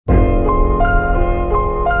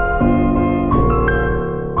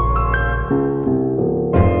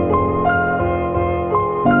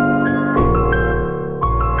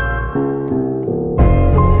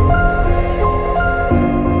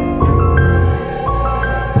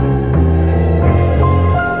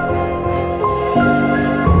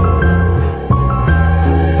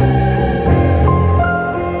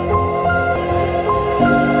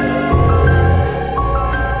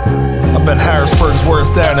mind's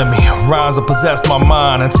worst enemy. Rhymes have possessed my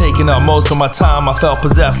mind and taken up most of my time. I felt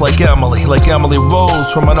possessed like Emily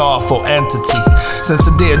rose from an awful entity. Since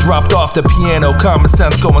the day I dropped off the piano, common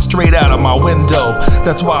sense going straight out of my window.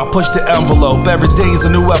 That's why I push the envelope. Every day's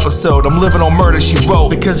a new episode. I'm living on murder, she wrote.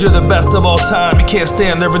 Because you're the best of all time, you can't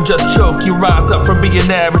stand there and just choke. You rise up from being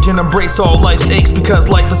average and embrace all life's aches. Because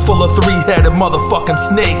life is full of three-headed motherfucking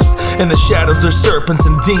snakes. In the shadows there's serpents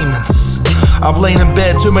and demons. I've lain in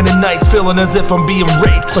bed too many nights feeling as if I'm being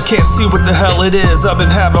raped, but can't see what the hell it is. I've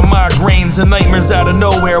been having migraines and nightmares out of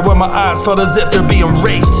nowhere where my eyes felt as if they're being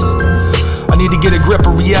raped. I need to get a grip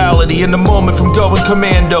of reality in the moment from going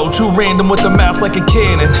commando. Too random with the math like a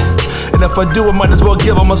cannon. And if I do, I might as well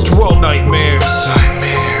give them a stroke. Nightmares,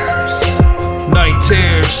 nightmares, night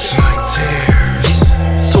tears, night tears,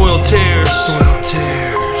 soil tears, soil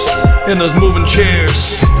tears. In those moving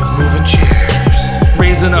chairs, in those moving chairs.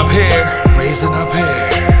 Raising up hair, raising up hair.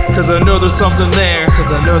 Cause I know there's something there,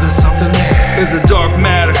 cause I know there's something there. Is it dark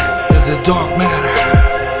matter? Is it dark matter?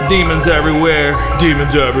 Demons everywhere,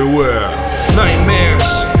 demons everywhere.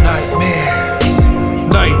 Nightmares, nightmares,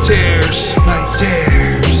 night tears, night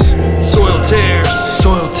tears, soil tears,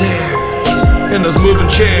 soil tears. In those moving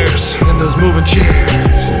chairs, in those moving chairs.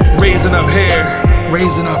 Raising up hair,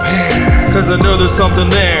 raising up hair. Cause I know there's something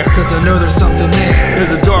there, cause I know there's something there.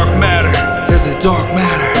 Is it dark matter? Is it dark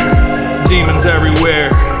matter? Demons everywhere,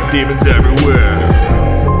 demons everywhere.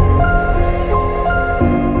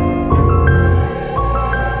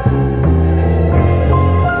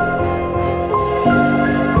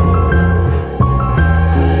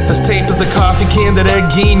 This tape is the coffee can that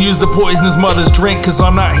Ed Gein used to poison his mother's drink. Cause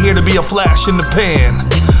I'm not here to be a flash in the pan.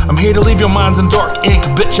 I'm here to leave your minds in dark ink.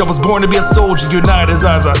 Bitch, I was born to be a soldier, unite as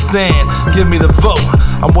I stand. Give me the vote,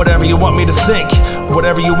 I'm whatever you want me to think,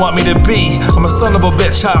 whatever you want me to be. I'm a son of a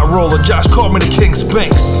bitch, high roller. Josh called me the King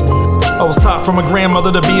Spinks. I was taught from a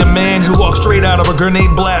grandmother to be a man who walked straight out of a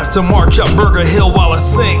grenade blast to march up Burger Hill while it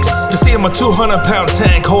sinks. You see, I'm a 200-pound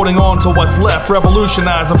tank holding on to what's left,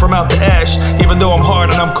 revolutionizing from out the ash. Even though I'm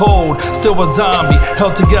hard and I'm cold, still a zombie,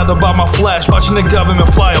 held together by my flesh, watching the government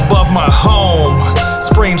fly above my home,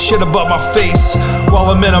 spraying shit above my face while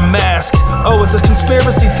I'm in a mask. Oh, it's a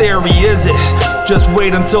conspiracy theory, is it? Just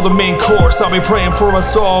wait until the main course. I'll be praying for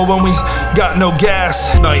us all when we got no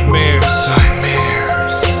gas. Nightmares, nightmares.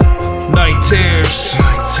 Night tears,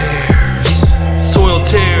 night tears, soil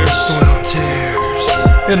tears, soil tears.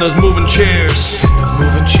 In those moving chairs, in those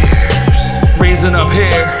moving chairs. Raising up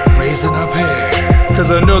hair, raising up hair.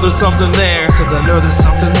 Cause I know there's something there, cause I know there's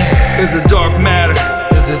something there. Is it dark matter?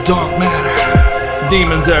 Is it dark matter?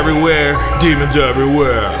 Demons everywhere, demons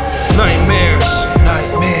everywhere. Nightmares,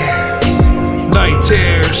 nightmares, night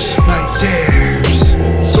tears, night tears,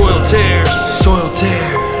 soil tears, soil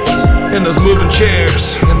tears. In those moving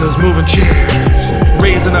chairs, in those moving chairs.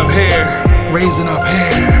 Raising up hair, raising up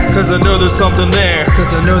hair. Cause I know there's something there,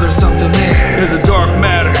 cause I know there's something there. Is it dark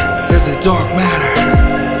matter? Is it dark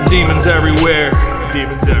matter? Demons everywhere,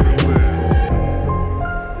 demons everywhere.